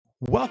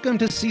Welcome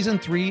to Season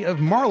 3 of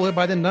Marla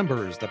by the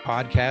Numbers, the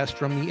podcast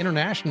from the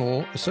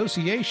International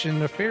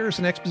Association of Fairs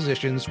and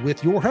Expositions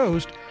with your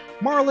host,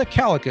 Marla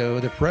Calico,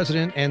 the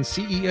President and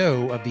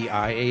CEO of the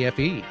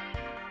IAFE.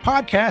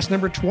 Podcast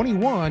number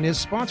 21 is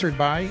sponsored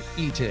by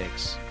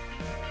ETICS.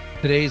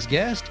 Today's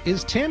guest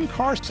is Tim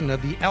Carsten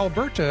of the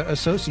Alberta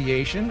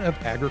Association of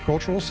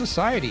Agricultural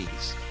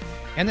Societies.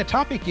 And the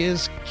topic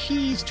is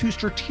Keys to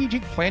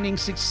Strategic Planning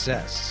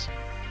Success.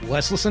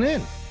 Let's listen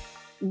in.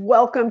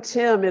 Welcome,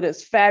 Tim. It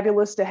is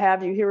fabulous to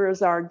have you here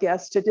as our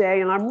guest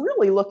today. And I'm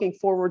really looking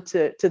forward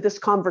to this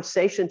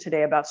conversation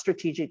today about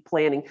strategic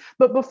planning.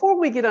 But before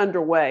we get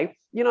underway,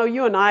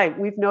 you and I,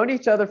 we've known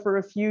each other for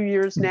a few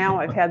years now.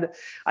 I've had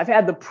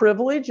the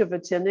privilege of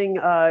attending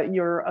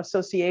your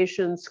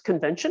association's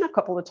convention a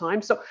couple of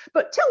times.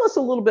 But tell us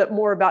a little bit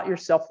more about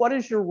yourself. What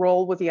is your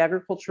role with the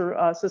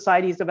Agriculture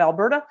Societies of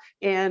Alberta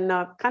and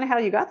kind of how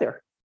you got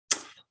there?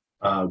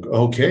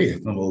 Okay,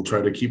 and we'll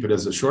try to keep it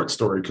as a short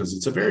story because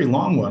it's a very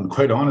long one,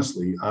 quite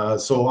honestly.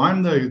 So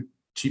I'm the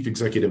Chief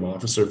Executive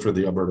Officer for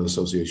the Alberta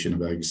Association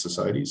of Ag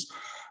Societies.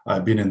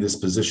 I've been in this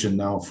position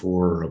now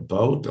for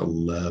about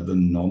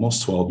 11,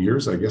 almost 12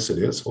 years, I guess it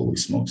is. Holy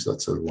smokes,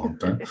 that's a long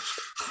time.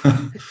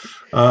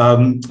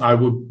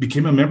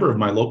 Became a member of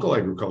my local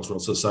agricultural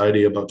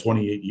society about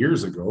 28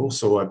 years ago.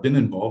 So I've been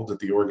involved with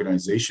the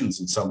organizations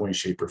in some way,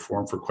 shape, or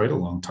form for quite a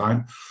long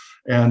time.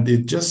 And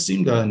it just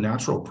seemed a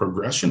natural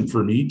progression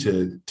for me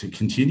to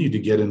continue to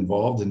get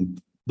involved and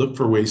look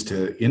for ways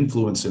to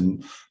influence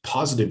and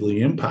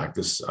positively impact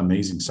this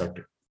amazing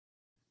sector.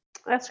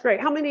 That's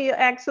great. How many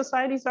ag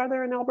societies are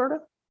there in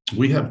Alberta?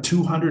 We have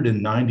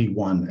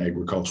 291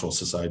 agricultural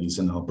societies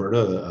in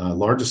Alberta,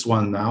 largest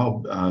one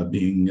now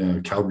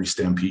being Calgary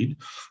Stampede,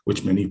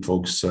 which many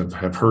folks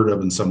have heard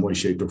of in some way,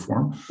 shape, or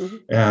form,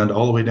 and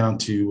all the way down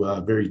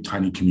to very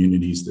tiny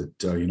communities that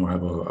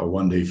have a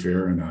one-day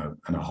fair and a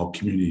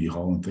community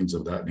hall and things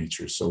of that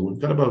nature. So we've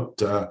got about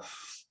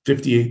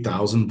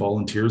 58,000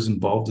 volunteers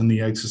involved in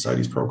the Ag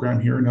Societies program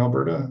here in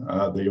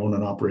Alberta. They own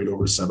and operate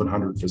over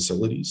 700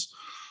 facilities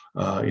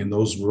in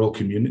those rural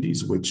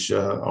communities, which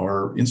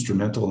are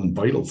instrumental and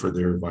vital for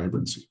their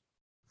vibrancy.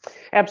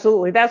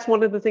 Absolutely. That's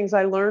one of the things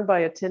I learned by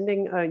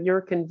attending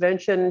your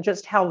convention,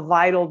 just how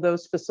vital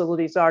those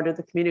facilities are to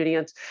the community.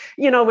 And,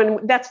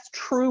 and that's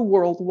true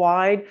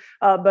worldwide,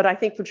 but I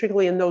think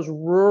particularly in those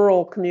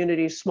rural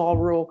communities, small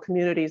rural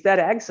communities, that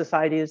Ag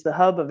Society is the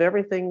hub of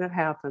everything that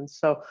happens.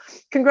 So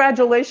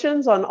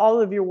congratulations on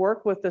all of your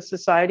work with the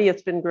society.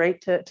 It's been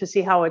great to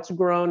see how it's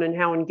grown and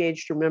how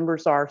engaged your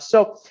members are.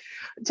 So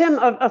Tim,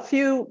 a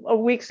few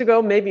weeks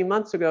ago, maybe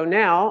months ago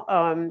now,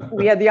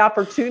 we had the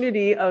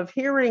opportunity of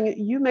hearing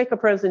you make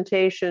a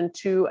presentation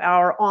to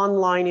our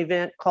online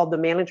event called the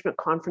Management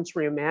Conference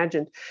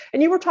Reimagined.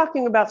 And you were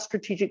talking about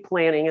strategic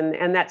planning,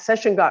 and that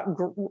session got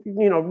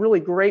really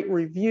great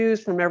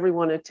reviews from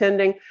everyone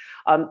attending.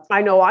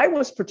 I know I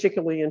was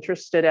particularly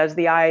interested as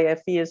the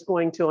IAFE is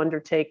going to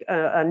undertake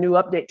a new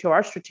update to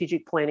our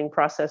strategic planning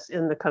process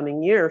in the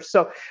coming year.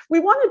 So we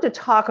wanted to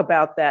talk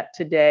about that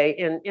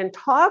today and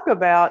talk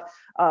about,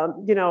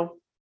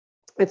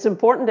 it's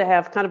important to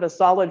have kind of a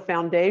solid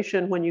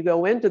foundation when you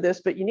go into this,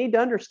 but you need to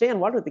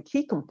understand what are the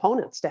key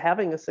components to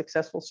having a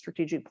successful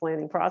strategic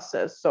planning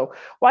process. So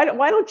why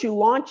don't you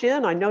launch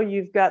in? I know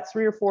you've got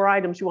 3 or 4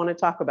 items you want to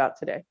talk about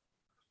today.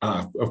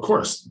 Of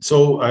course.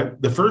 So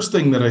the first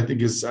thing that I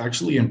think is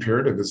actually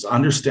imperative is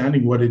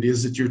understanding what it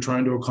is that you're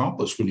trying to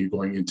accomplish when you're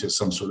going into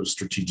some sort of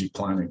strategic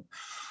planning.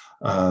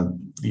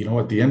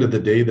 At the end of the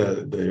day,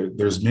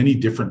 there's many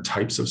different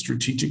types of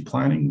strategic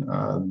planning.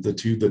 The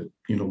two that,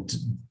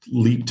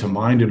 leap to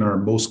mind and are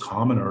most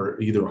common are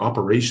either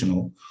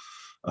operational,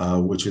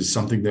 which is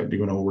something that,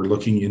 we're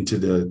looking into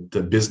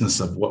the business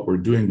of what we're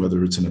doing,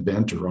 whether it's an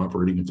event or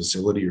operating a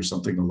facility or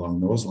something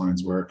along those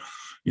lines where,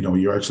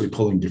 you're actually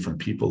pulling different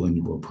people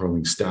and we're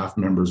pulling staff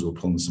members, we're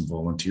pulling some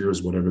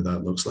volunteers, whatever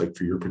that looks like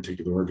for your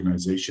particular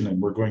organization.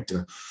 And we're going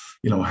to,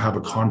 have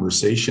a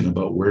conversation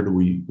about where do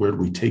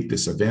we take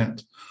this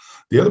event.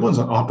 The other one's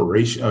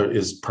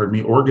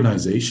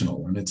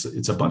organizational, and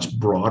it's a much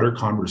broader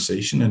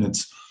conversation, and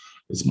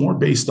it's more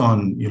based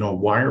on,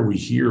 why are we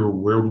here?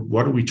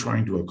 What are we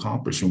trying to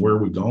accomplish and where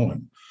are we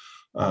going?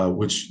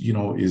 Which,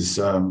 is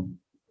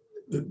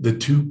the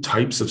two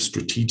types of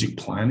strategic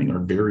planning are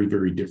very,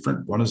 very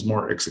different. One is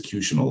more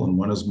executional and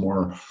one is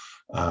more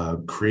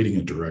creating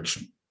a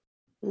direction.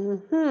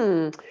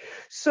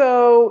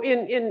 So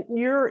in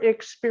your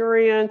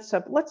experience,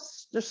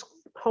 let's just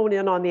hone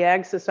in on the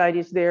ag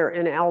societies there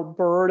in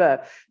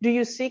Alberta. Do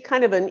you see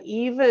kind of an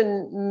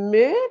even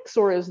mix,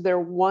 or is there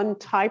one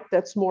type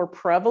that's more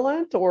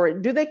prevalent, or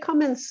do they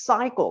come in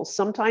cycles?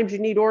 Sometimes you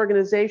need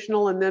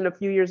organizational, and then a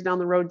few years down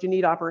the road, you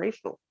need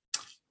operational.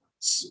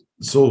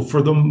 So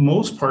for the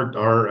most part,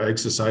 our ag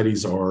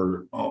societies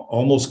are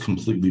almost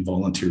completely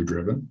volunteer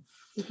driven.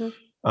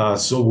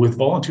 So with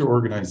volunteer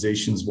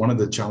organizations, one of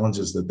the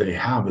challenges that they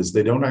have is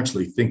they don't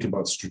actually think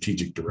about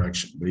strategic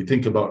direction. They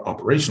think about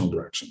operational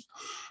direction.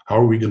 How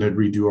are we going to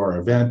redo our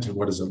event?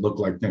 What does it look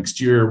like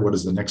next year? What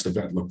does the next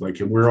event look like?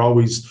 And we're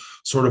always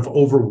sort of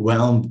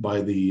overwhelmed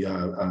by the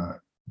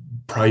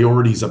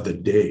priorities of the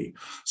day.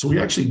 So we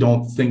actually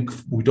don't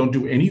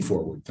do any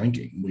forward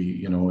thinking.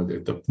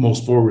 The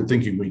most forward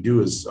thinking we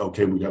do is,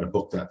 okay, we got to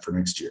book that for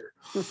next year.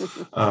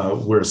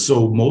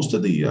 So most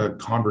of the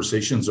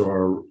conversations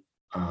are,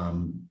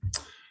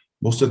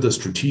 most of the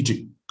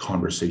strategic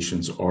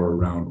conversations are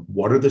around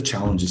what are the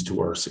challenges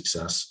to our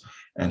success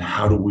and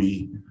how do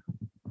we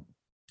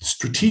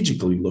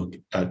strategically look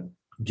at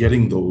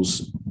getting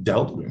those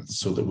dealt with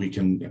so that we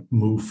can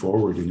move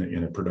forward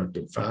in a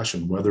productive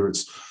fashion. Whether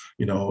it's,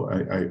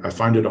 I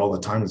find it all the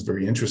time, it's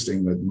very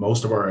interesting that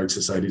most of our ag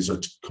societies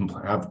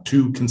have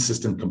two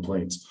consistent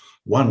complaints.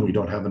 One, we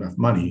don't have enough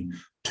money.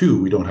 Two,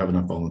 we don't have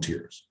enough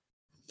volunteers.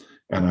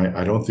 And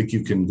I don't think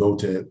you can go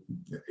to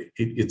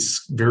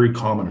it's very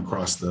common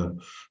across the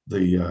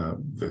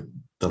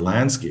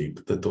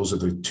landscape that those are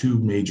the two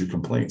major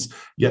complaints.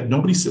 Yet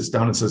nobody sits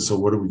down and says, so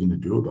what are we going to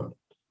do about it?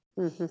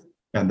 Mm-hmm.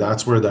 And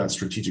that's where that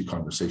strategic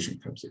conversation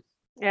comes in.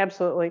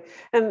 Absolutely.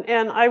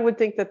 And I would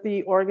think that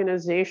the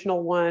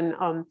organizational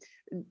one,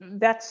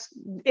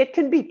 it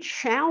can be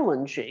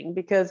challenging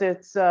because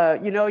it's,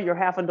 you're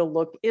having to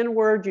look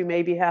inward. You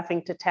may be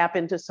having to tap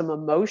into some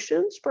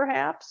emotions,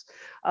 perhaps,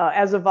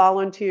 as a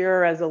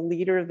volunteer, as a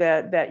leader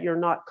that you're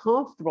not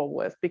comfortable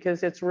with,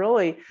 because it's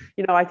really,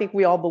 I think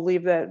we all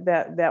believe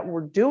that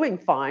we're doing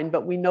fine,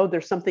 but we know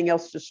there's something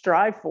else to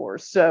strive for.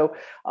 So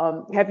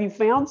have you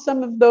found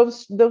some of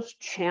those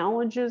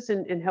challenges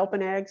in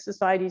helping ag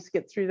societies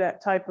get through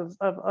that type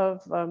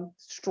of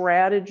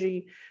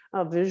strategy?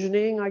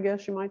 Visioning, I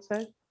guess you might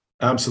say?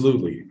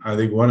 Absolutely. I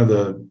think one of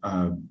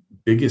the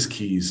biggest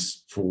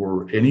keys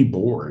for any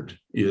board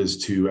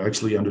is to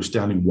actually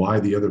understanding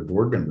why the other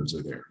board members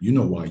are there. You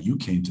know why you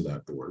came to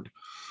that board,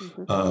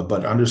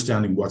 but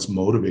understanding what's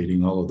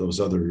motivating all of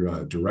those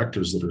other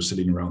directors that are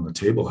sitting around the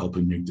table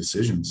helping make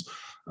decisions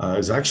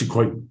is actually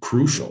quite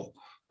crucial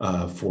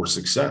for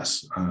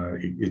success.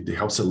 It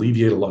helps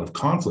alleviate a lot of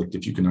conflict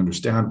if you can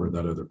understand where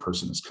that other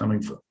person is coming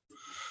from.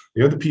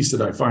 The other piece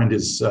that I find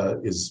is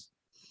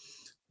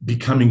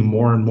becoming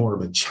more and more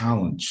of a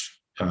challenge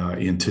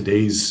in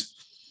today's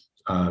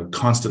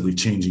constantly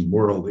changing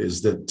world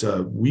is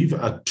that we've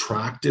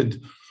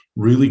attracted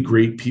really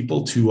great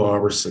people to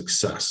our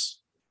success.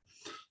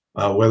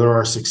 Whether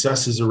our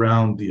success is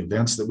around the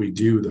events that we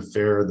do, the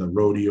fair, the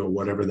rodeo,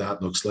 whatever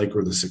that looks like,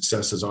 or the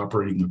success is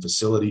operating the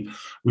facility,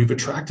 we've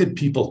attracted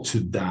people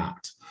to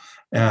that.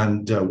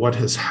 And what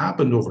has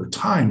happened over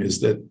time is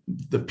that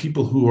the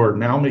people who are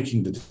now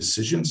making the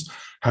decisions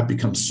have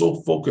become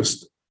so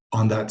focused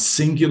on that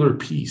singular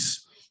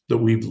piece that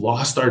we've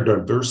lost our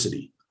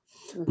diversity.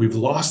 We've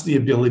lost the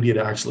ability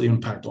to actually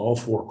impact all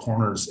four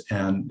corners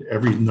and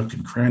every nook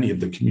and cranny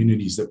of the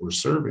communities that we're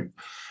serving.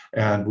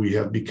 And we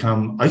have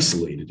become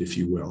isolated, if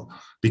you will,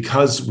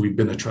 because we've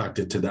been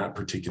attracted to that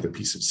particular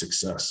piece of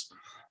success.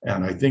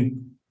 And I think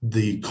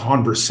the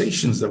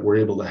conversations that we're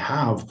able to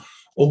have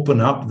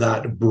open up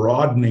that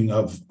broadening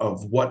of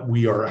what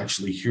we are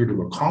actually here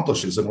to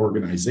accomplish as an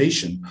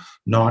organization,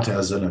 not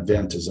as an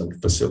event, as a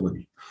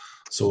facility.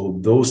 So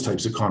those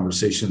types of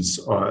conversations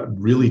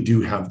really do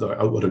have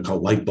what I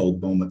call light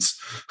bulb moments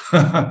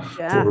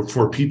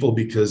for people,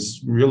 because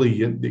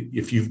really,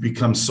 if you've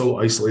become so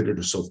isolated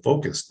or so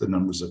focused, the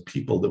numbers of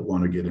people that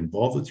want to get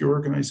involved with your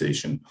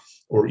organization,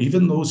 or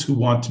even those who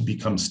want to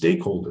become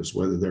stakeholders,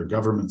 whether they're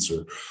governments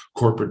or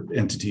corporate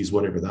entities,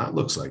 whatever that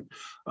looks like,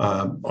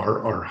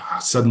 are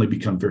suddenly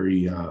become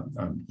very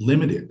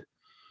limited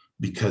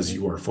because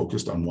you are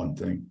focused on one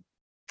thing.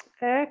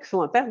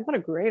 Excellent. What a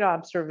great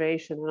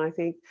observation. And I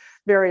think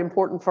very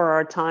important for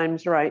our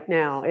times right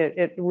now.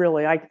 It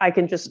really, I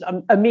can just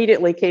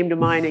immediately came to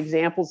mind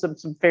examples of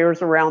some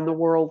fairs around the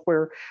world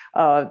where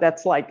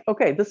that's like,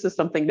 okay, this is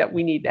something that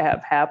we need to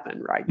have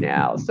happen right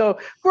now. So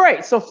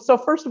great. So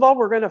first of all,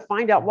 we're going to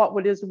find out what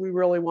it is we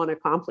really want to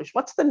accomplish.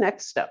 What's the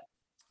next step?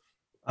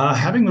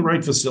 Having the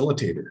right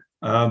facilitator.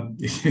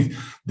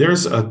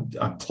 There's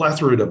a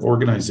plethora of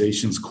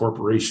organizations,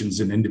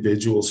 corporations, and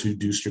individuals who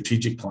do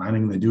strategic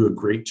planning. They do a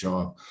great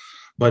job.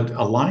 But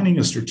aligning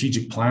a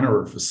strategic planner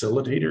or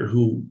facilitator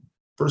who,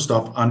 first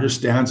off,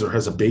 understands or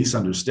has a base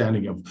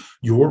understanding of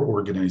your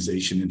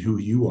organization and who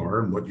you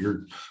are and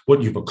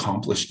what you've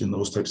accomplished in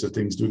those types of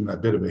things, doing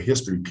that bit of a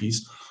history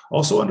piece.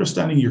 Also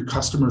understanding your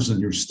customers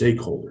and your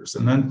stakeholders.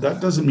 And then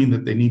that doesn't mean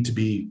that they need to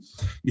be,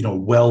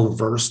 well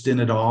versed in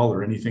it all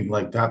or anything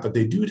like that, but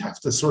they do have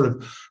to sort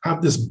of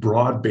have this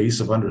broad base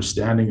of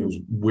understanding of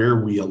where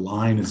we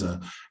align as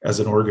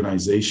an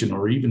organization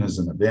or even as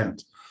an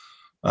event.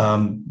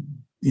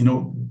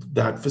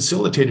 That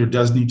facilitator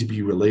does need to be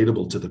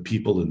relatable to the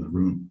people in the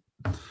room.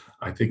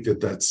 I think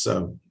that's,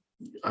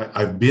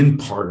 I've been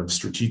part of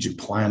strategic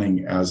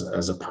planning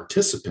as a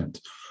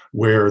participant,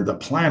 where the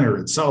planner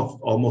itself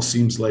almost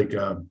seems like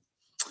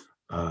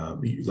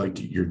like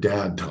your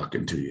dad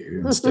talking to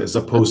you, as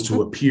opposed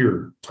to a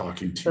peer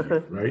talking to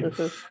you, right?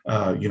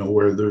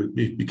 Where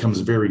it becomes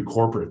very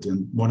corporate.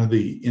 And one of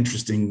the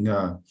interesting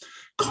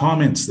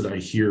comments that I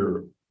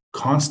hear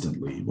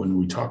constantly when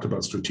we talk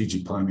about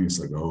strategic planning is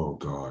like, oh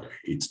God, I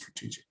hate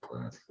strategic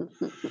planning.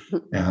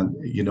 And,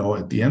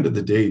 at the end of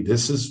the day,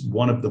 this is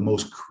one of the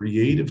most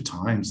creative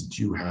times that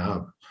you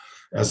have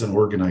as an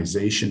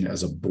organization,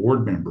 as a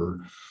board member,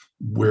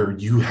 where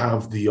you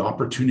have the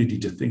opportunity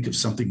to think of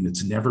something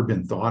that's never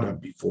been thought of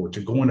before, to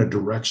go in a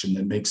direction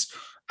that makes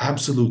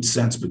absolute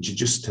sense, but you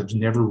just have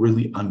never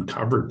really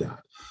uncovered that.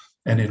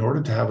 And in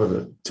order to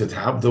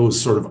have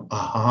those sort of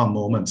aha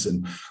moments,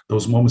 and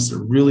those moments that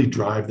really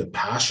drive the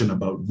passion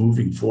about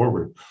moving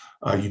forward,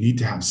 you need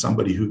to have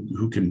somebody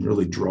who can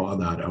really draw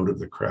that out of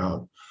the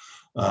crowd.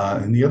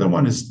 And the other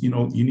one is, you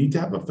need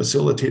to have a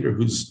facilitator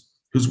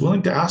who's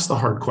willing to ask the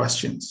hard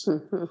questions.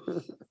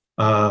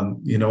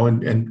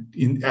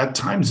 And at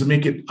times to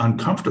make it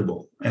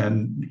uncomfortable,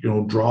 and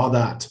draw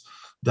that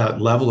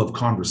level of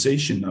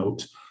conversation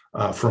out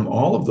from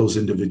all of those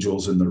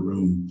individuals in the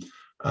room,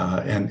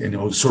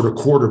 and sort of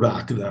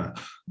quarterback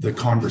the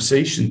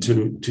conversation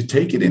to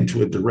take it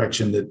into a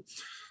direction that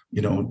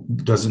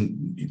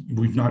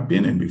we've not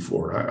been in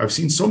before. I've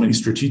seen so many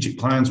strategic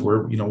plans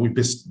where we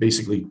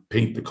basically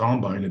paint the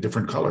combine a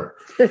different color.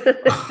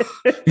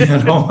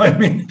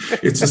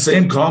 It's the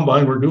same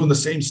combine, we're doing the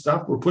same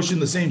stuff, we're pushing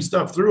the same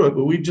stuff through it,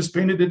 but we've just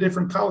painted a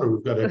different color.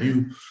 We've got a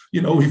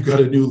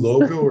new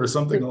logo or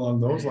something along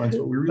those lines,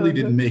 but we really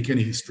didn't make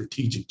any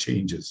strategic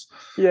changes.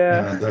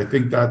 Yeah. And I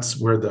think that's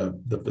where the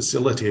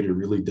facilitator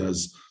really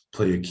does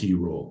play a key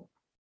role.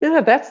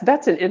 Yeah,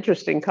 that's an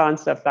interesting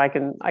concept. I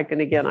can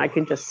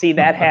just see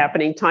that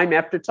happening time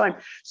after time.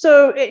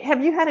 So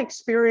have you had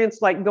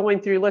experience like going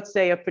through, let's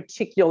say, a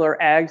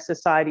particular ag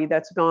society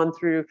that's gone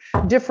through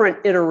different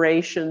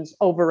iterations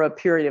over a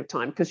period of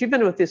time? Because you've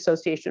been with the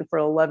association for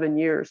 11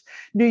 years.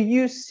 Do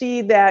you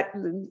see that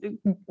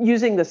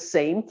using the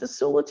same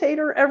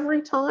facilitator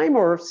every time,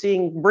 or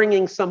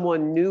bringing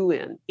someone new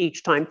in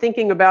each time,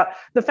 thinking about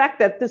the fact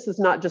that this is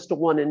not just a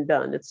one and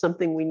done, it's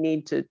something we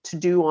need to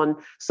do on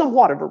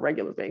somewhat of a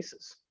regular basis?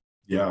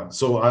 Yeah,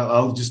 so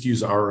I'll just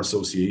use our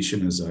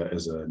association as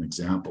an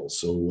example.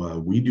 So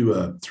we do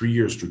a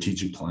 3-year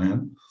strategic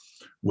plan,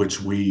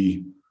 which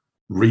we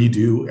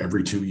redo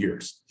every 2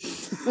 years.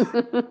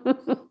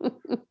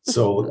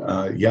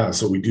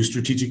 So we do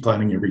strategic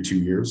planning every 2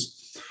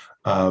 years.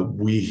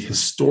 We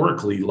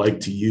historically like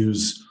to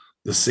use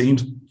the same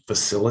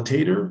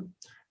facilitator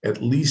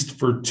at least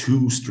for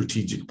 2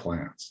 strategic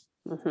plans.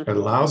 It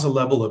allows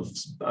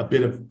a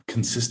bit of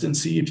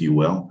consistency, if you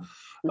will,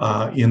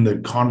 in the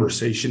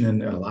conversation,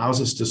 and it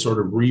allows us to sort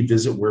of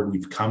revisit where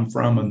we've come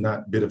from in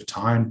that bit of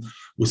time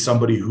with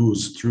somebody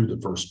who's through the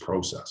first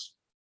process.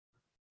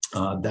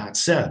 That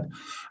said,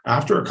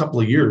 after a couple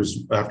of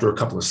years, after a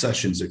couple of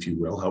sessions, if you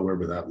will,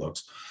 however that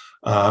looks,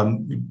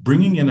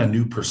 bringing in a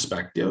new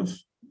perspective,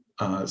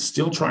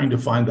 still trying to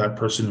find that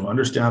person who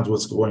understands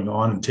what's going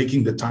on, and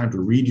taking the time to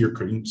read your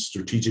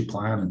strategic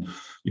plan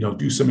and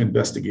do some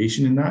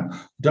investigation in that,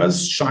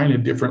 does shine a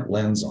different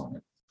lens on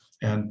it.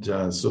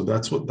 And so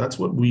that's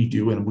what we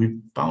do, and we've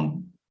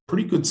found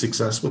pretty good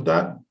success with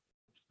that.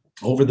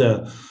 Over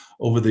the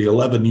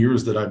 11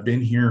 years that I've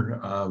been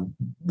here,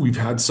 we've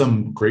had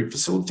some great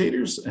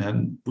facilitators,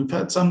 and we've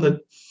had some that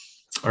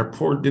our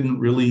board didn't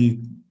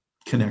really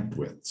connect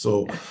with.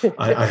 So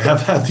I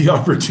have had the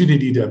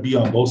opportunity to be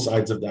on both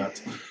sides of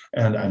that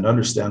and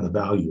understand the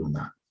value in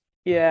that.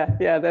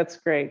 Yeah, that's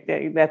great.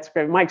 That's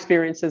great. My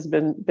experience has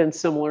been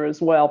similar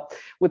as well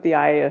with the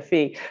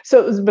IAFE.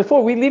 So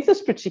before we leave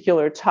this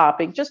particular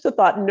topic, just a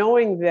thought,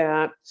 knowing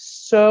that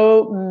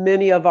so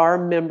many of our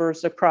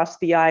members across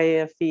the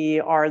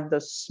IAFE are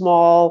the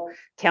small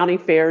county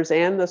fairs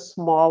and the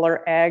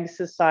smaller ag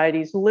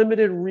societies,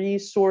 limited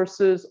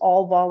resources,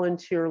 all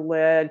volunteer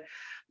led.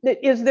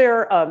 Is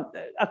there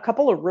a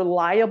couple of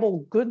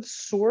reliable, good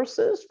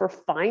sources for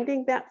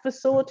finding that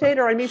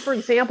facilitator? I mean, for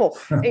example,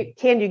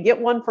 can you get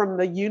one from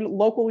the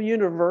local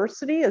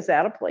university? Is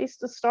that a place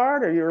to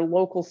start, or your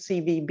local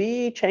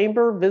CVB,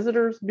 Chamber,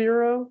 Visitors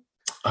Bureau?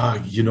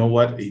 You know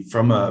what?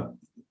 From an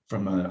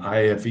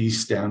IFE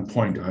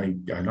standpoint,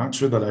 I'm not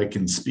sure that I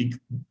can speak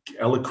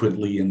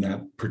eloquently in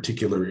that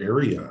particular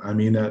area. I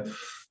mean,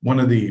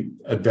 one of the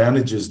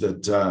advantages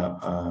that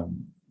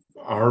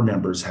our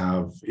members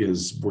have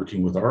is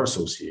working with our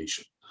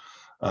association.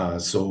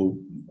 So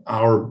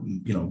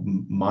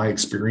my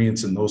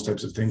experience in those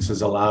types of things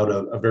has allowed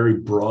a very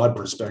broad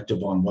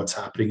perspective on what's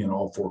happening in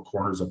all 4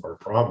 corners of our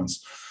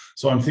province.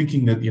 So I'm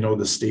thinking that,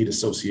 the state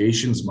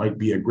associations might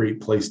be a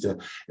great place to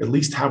at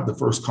least have the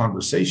first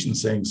conversation,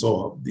 saying,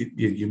 so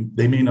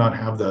they may not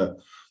have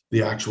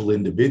the actual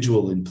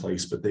individual in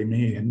place, but they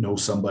may know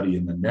somebody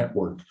in the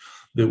network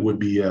that would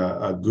be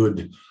a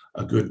good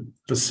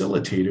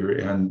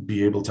facilitator and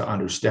be able to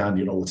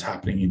understand, what's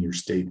happening in your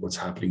state, what's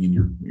happening in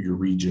your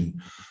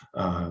region,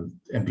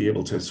 and be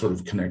able to sort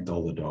of connect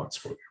all the dots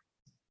for you.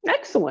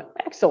 Excellent,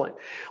 excellent.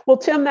 Well,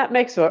 Tim, that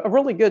makes a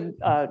really good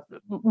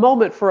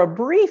moment for a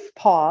brief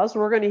pause.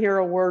 We're going to hear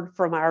a word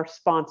from our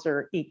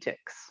sponsor, eTix.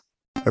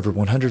 Over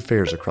 100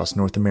 fairs across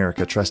North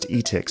America trust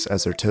eTix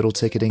as their total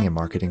ticketing and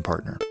marketing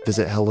partner.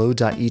 Visit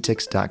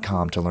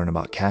hello.etix.com to learn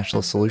about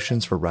cashless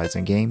solutions for rides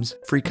and games,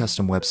 free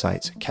custom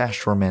websites,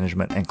 cash drawer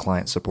management, and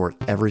client support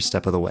every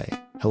step of the way.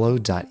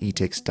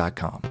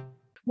 hello.etix.com.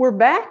 We're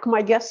back.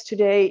 My guest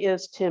today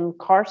is Tim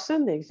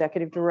Carson, the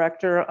Executive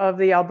Director of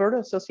the Alberta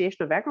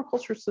Association of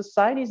Agriculture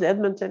Societies,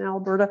 Edmonton,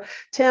 Alberta.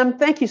 Tim,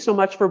 thank you so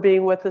much for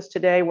being with us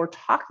today. We're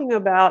talking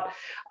about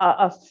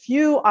a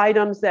few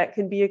items that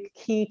can be a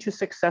key to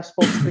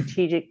successful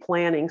strategic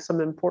planning,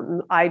 some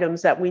important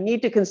items that we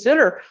need to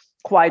consider,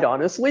 quite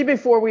honestly,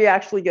 before we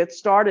actually get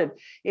started.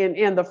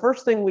 And the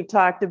first thing we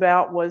talked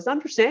about was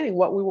understanding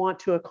what we want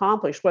to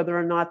accomplish, whether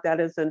or not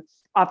that is an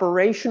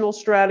operational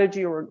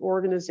strategy or an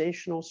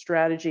organizational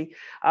strategy.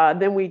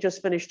 Then we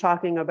just finished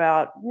talking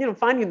about,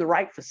 finding the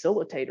right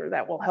facilitator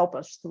that will help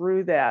us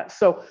through that.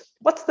 So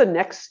what's the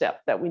next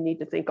step that we need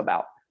to think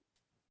about?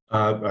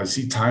 I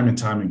see time and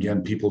time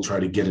again, people try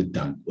to get it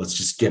done. Let's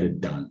just get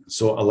it done.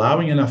 So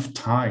allowing enough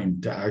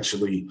time to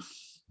actually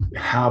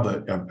have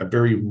a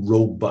very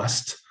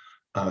robust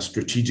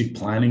strategic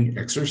planning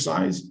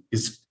exercise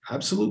is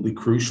absolutely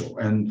crucial.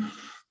 And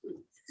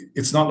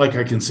it's not like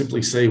I can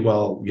simply say,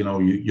 well,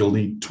 you'll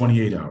need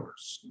 28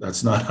 hours.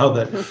 That's not how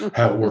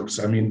it works.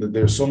 I mean,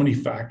 there's so many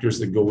factors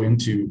that go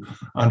into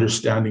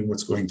understanding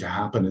what's going to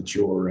happen at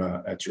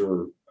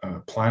your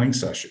planning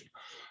session.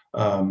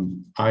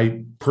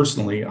 I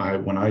personally,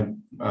 when I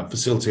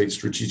facilitate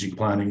strategic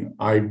planning,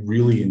 I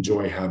really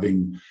enjoy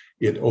having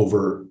it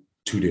over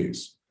 2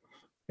 days.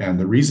 And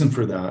the reason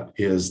for that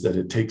is that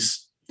it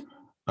takes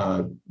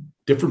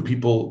different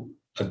people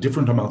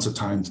different amounts of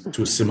time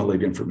to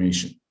assimilate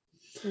information.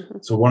 Mm-hmm.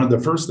 So one of the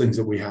first things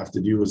that we have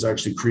to do is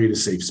actually create a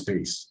safe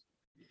space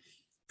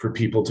for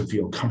people to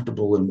feel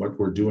comfortable in what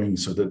we're doing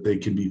so that they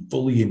can be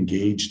fully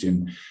engaged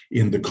in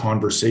the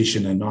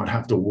conversation and not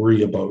have to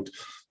worry about,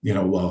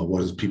 well,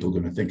 what is people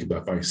going to think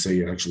about if I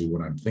say actually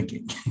what I'm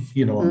thinking,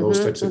 and those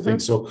types of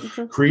things. So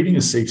creating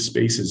a safe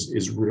space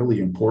is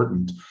really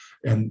important.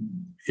 And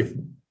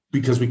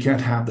because we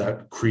can't have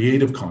that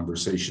creative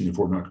conversation if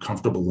we're not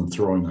comfortable in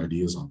throwing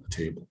ideas on the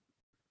table.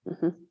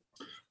 Mm-hmm.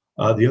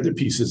 The other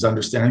piece is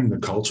understanding the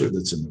culture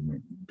that's in the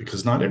room,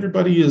 because not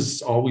everybody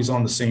is always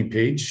on the same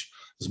page.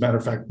 As a matter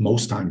of fact,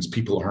 most times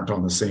people aren't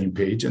on the same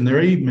page, and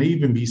there may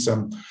even be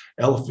some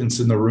elephants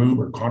in the room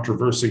or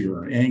controversy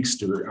or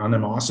angst or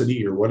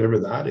animosity or whatever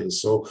that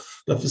is. So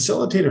the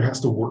facilitator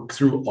has to work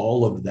through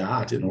all of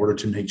that in order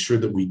to make sure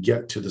that we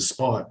get to the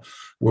spot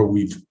where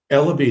we've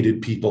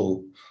elevated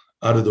people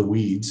out of the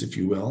weeds, if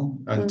you will,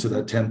 and to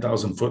that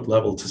 10,000 foot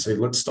level to say,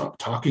 let's stop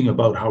talking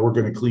about how we're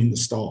going to clean the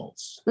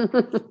stalls.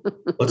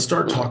 Let's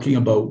start talking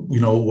about,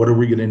 what are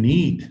we going to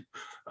need?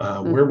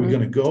 Where are we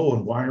going to go?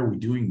 And why are we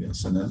doing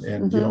this?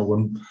 And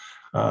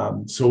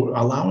so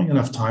allowing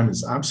enough time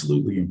is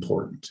absolutely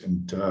important,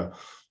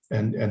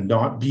 and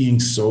not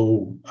being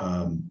so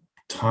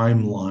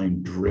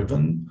timeline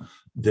driven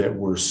that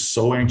we're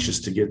so anxious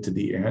to get to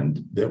the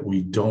end that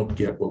we don't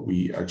get what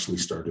we actually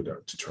started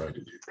out to try to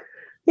do.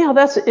 Yeah,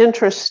 that's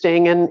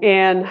interesting. And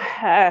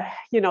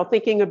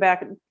thinking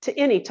back to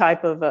any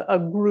type of a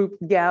group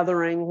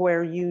gathering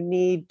where you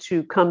need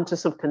to come to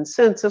some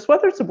consensus,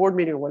 whether it's a board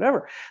meeting or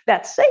whatever,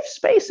 that safe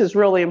space is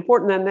really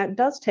important. And that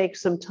does take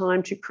some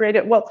time to create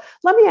it. Well,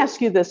 let me ask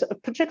you this,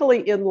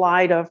 particularly in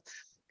light of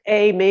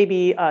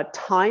maybe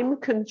time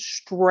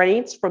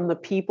constraints from the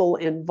people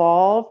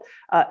involved,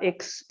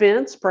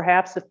 expense,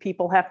 perhaps if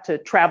people have to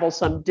travel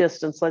some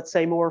distance, let's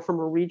say more from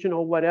a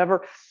regional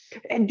whatever.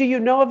 And do you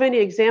know of any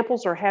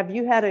examples, or have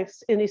you had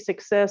any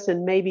success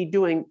in maybe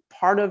doing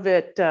part of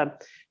it,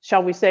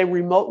 shall we say,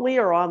 remotely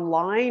or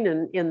online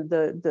and in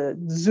the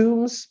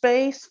Zoom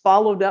space,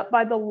 followed up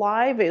by the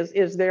live?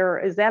 Is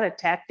that a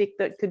tactic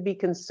that could be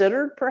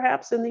considered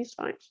perhaps in these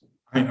times?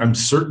 I'm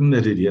certain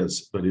that it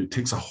is, but it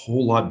takes a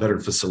whole lot better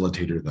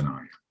facilitator than I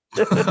am.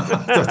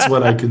 That's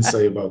what I can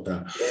say about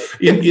that.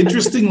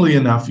 Interestingly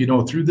enough,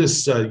 through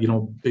this,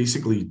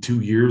 basically 2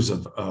 years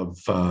of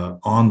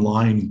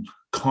online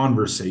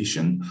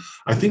conversation,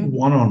 I think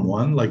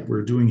one-on-one, like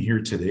we're doing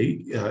here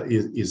today,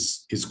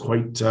 is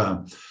quite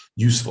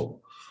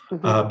useful.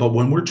 Mm-hmm. But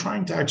when we're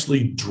trying to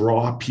actually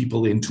draw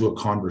people into a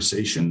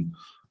conversation,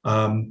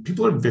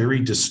 people are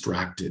very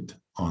distracted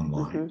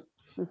online.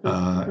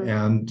 Mm-hmm.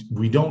 And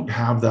we don't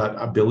have that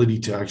ability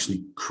to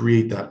actually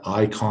create that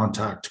eye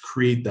contact,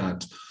 create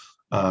that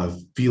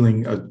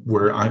feeling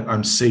where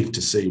I'm safe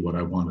to say what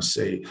I want to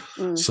say.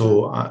 Mm-hmm.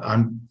 So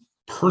I'm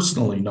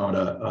personally not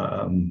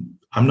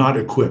I'm not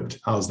equipped.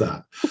 How's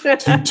that?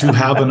 to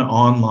have an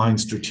online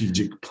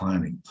strategic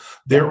planning.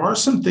 There are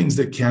some things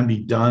that can be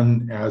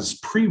done as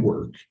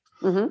pre-work,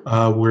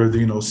 mm-hmm.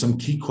 Where some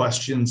key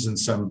questions and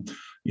some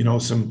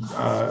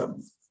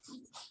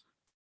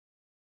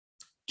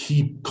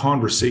key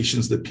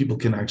conversations that people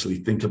can actually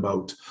think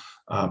about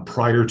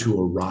prior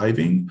to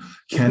arriving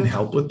can mm-hmm.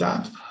 help with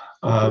that.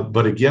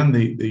 But again,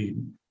 the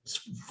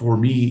for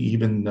me,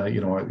 even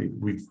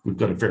we've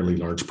got a fairly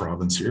large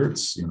province here.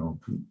 It's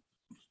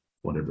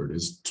whatever it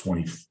is,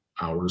 20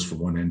 hours from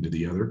one end to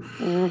the other.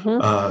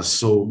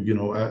 So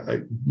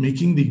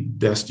making the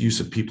best use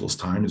of people's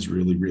time is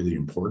really, really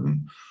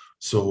important.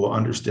 So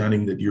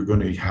understanding that you're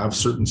going to have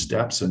certain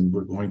steps and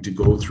we're going to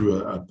go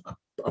through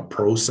a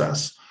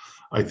process,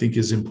 I think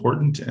is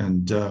important.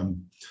 And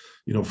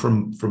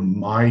from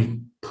my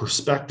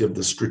perspective,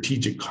 the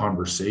strategic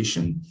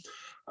conversation,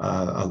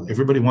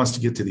 everybody wants to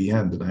get to the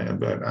end,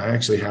 and I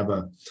actually have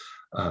a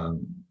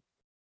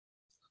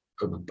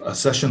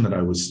session that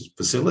I was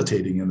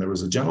facilitating, and there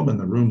was a gentleman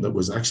in the room that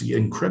was actually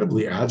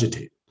incredibly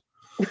agitated,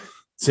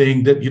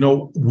 saying that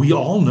we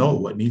all know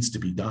what needs to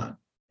be done,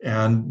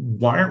 and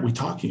why aren't we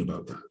talking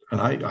about that?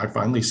 And I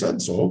finally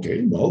said, so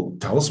okay, well,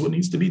 tell us what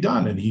needs to be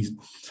done. And he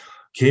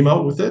came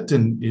out with it,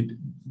 and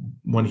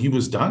when he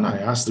was done, I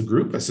asked the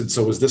group, I said,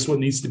 so is this what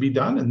needs to be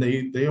done? And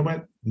they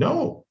went,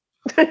 no.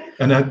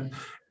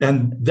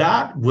 And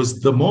that was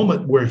the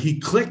moment where he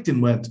clicked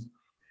and went,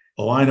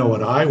 oh, I know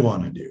what I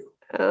want to do.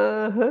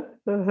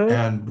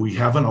 And we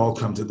haven't all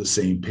come to the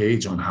same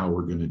page on how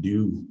we're going to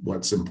do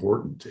what's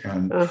important.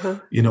 And,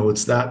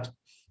 it's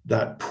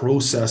that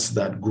process,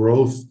 that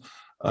growth,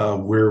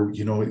 where,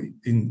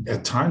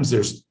 at times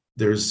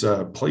there's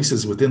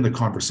places within the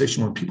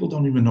conversation where people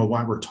don't even know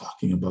why we're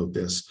talking about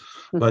this.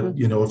 But,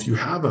 if you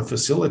have a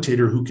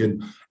facilitator who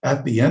can,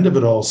 at the end of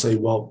it all, say,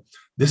 well,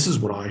 this is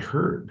what I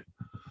heard,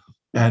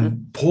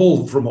 and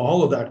pull from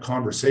all of that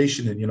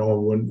conversation. And,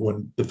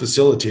 when the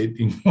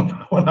facilitating,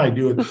 when I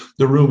do it,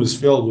 the room is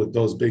filled with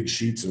those big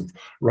sheets of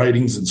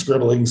writings and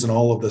scribblings and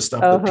all of the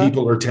stuff that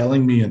people are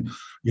telling me. And,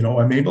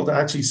 I'm able to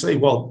actually say,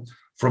 well,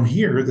 from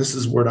here, this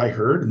is what I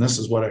heard, and this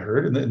is what I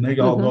heard. And then they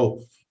all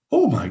go,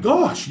 oh my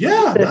gosh,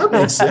 yeah, that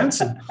makes sense.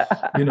 And,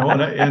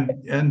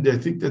 and I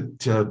think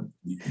that,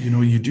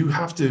 you do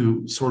have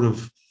to sort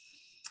of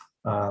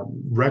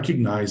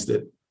recognize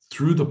that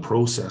through the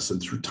process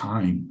and through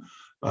time,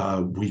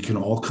 we can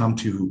all come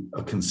to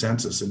a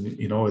consensus. And,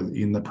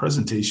 in the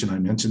presentation, I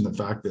mentioned the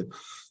fact that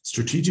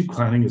strategic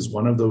planning is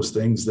one of those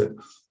things that,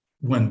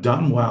 when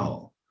done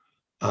well,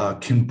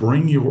 can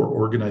bring your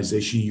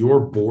organization,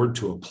 your board,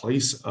 to a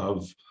place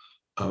of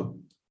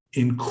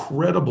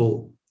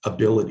incredible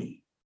ability,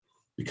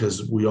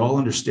 because we all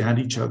understand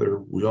each other.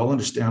 We all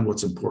understand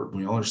what's important.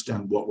 We all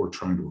understand what we're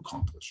trying to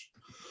accomplish.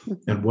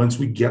 And once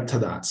we get to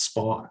that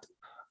spot,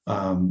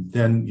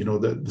 then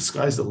the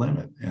sky's the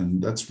limit,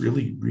 and that's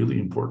really, really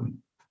important.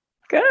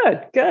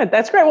 Good.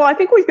 That's great. Well, I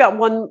think we've got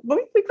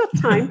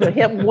time to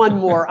hit one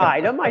more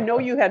item. I know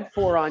you had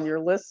 4 on your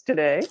list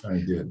today.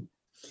 I did.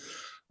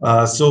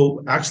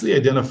 So actually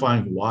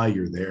identifying why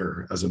you're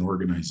there as an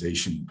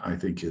organization, I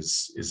think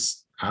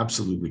is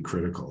absolutely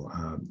critical.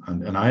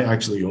 And I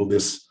actually owe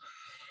this,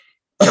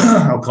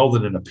 I'll call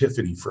it an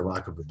epiphany, for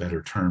lack of a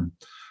better term,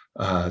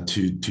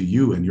 to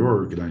you and your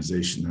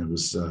organization. I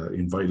was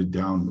invited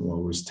down while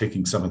I was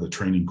taking some of the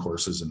training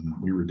courses, and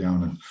we were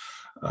down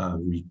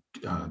and we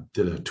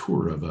did a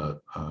tour of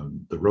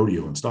the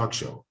rodeo and stock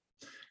show,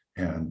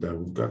 and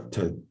we got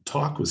to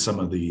talk with some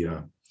of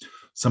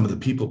the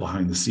people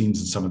behind the scenes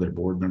and some of their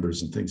board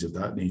members and things of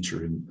that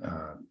nature.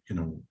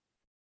 And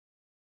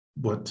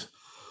what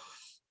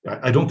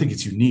I don't think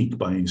it's unique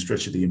by any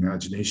stretch of the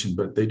imagination,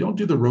 but they don't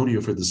do the rodeo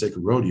for the sake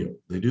of rodeo.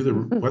 They do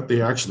what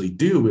they actually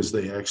do is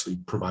they actually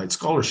provide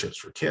scholarships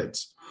for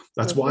kids.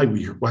 That's why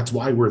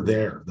we're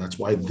there. That's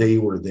why they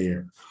were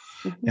there.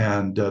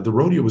 And the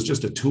rodeo was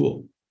just a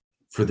tool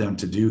for them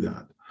to do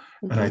that.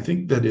 And I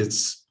think that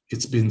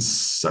it's been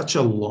such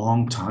a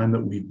long time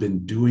that we've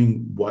been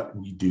doing what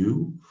we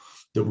do,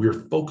 that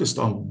we're focused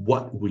on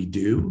what we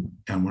do,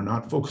 and we're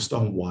not focused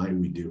on why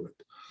we do it.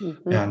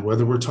 And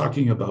whether we're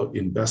talking about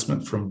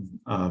investment from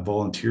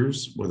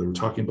volunteers, whether we're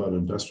talking about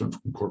investment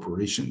from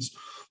corporations,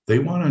 they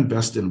want to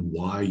invest in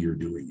why you're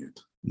doing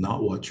it,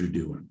 not what you're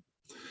doing.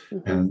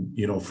 And,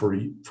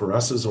 for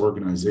us as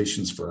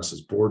organizations, for us as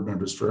board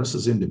members, for us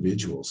as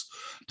individuals,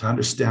 to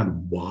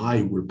understand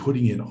why we're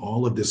putting in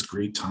all of this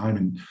great time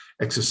and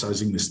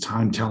exercising this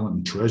time, talent,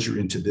 and treasure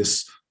into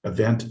this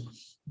event,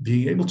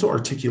 being able to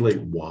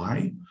articulate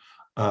why,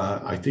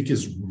 I think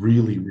is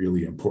really,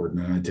 really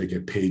important. And I take a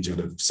page out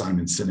of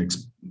Simon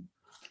Sinek's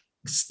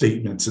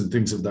statements and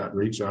things of that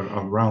nature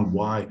around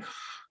why.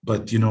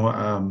 But,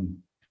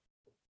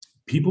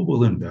 people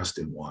will invest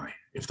in why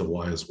if the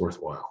why is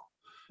worthwhile.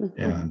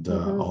 And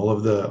all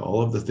of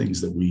the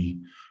things that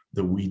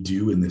we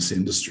do in this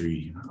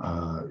industry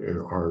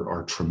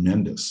are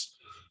tremendous.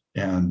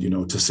 And,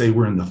 to say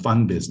we're in the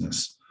fun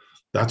business,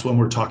 that's when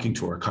we're talking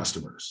to our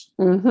customers.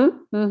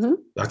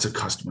 That's a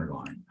customer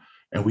line.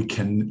 And we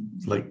can,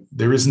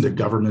 there isn't a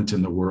government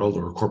in the world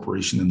or a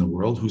corporation in the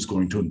world who's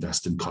going to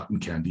invest in cotton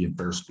candy and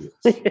Ferris wheels.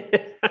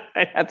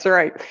 That's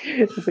right.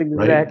 That's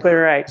exactly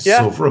right. Yeah.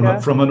 So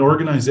from an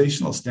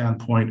organizational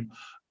standpoint,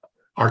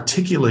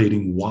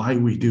 articulating why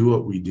we do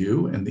what we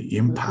do and the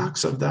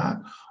impacts of that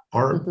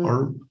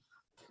are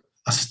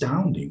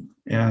astounding.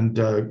 And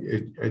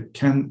it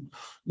can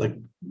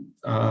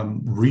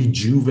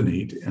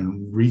rejuvenate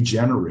and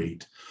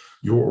regenerate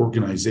your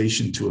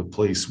organization to a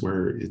place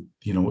where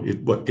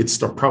it's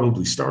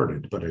probably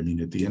started. But I mean,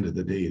 at the end of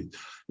the day,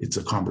 it's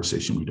a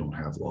conversation we don't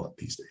have a lot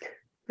these days.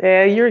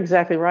 Yeah, you're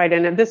exactly right.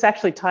 And this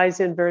actually ties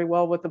in very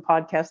well with the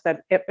podcast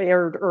that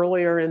aired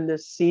earlier in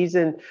this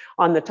season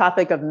on the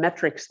topic of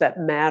metrics that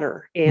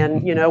matter.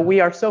 And, we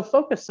are so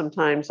focused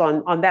sometimes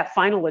on that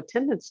final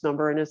attendance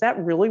number. And is that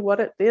really what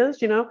it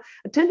is?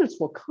 Attendance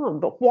will come,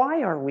 but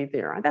why are we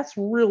there? That's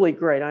really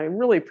great. I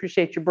really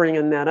appreciate you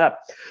bringing that up.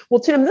 Well,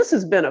 Tim, this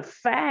has been a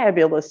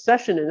fabulous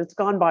session and it's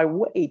gone by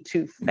way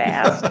too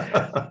fast.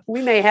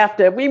 we may have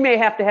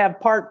to have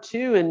part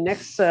 2 in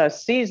next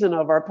season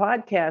of our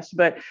podcast,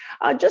 but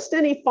just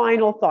any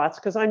final thoughts,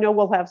 because I know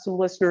we'll have some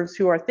listeners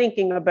who are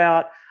thinking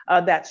about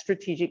that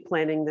strategic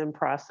planning then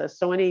process.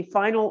 So any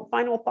final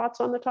thoughts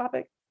on the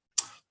topic?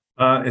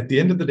 At the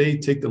end of the day,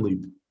 take the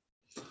leap.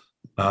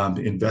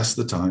 Invest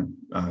the time.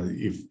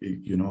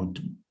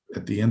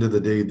 At the end of the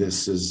day,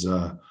 this is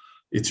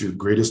it's your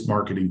greatest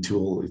marketing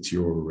tool. It's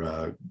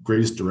your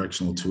greatest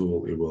directional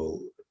tool. It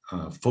will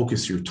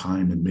focus your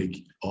time and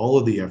make all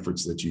of the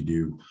efforts that you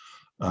do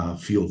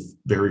feel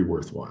very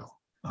worthwhile.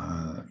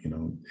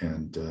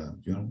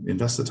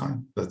 Invest the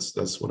time.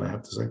 That's what I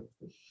have to say.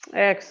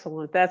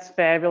 Excellent. That's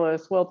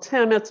fabulous. Well,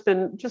 Tim, it's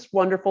been just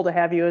wonderful to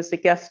have you as a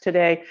guest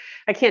today.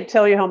 I can't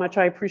tell you how much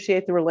I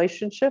appreciate the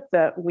relationship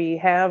that we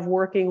have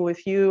working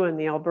with you and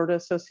the Alberta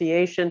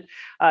Association.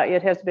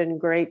 It has been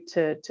great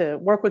to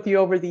work with you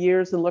over the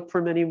years and look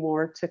for many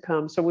more to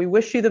come. So we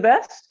wish you the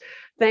best.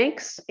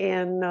 Thanks.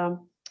 And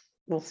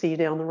we'll see you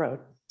down the road.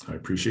 I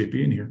appreciate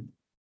being here.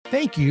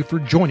 Thank you for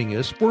joining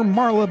us for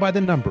Marla by the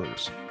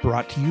Numbers,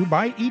 brought to you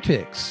by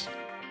ETICS.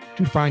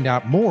 To find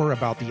out more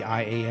about the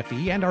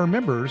IAFE and our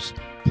members,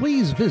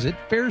 please visit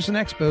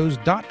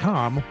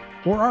fairsandexpos.com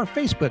or our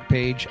Facebook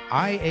page,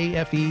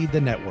 IAFE The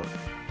Network.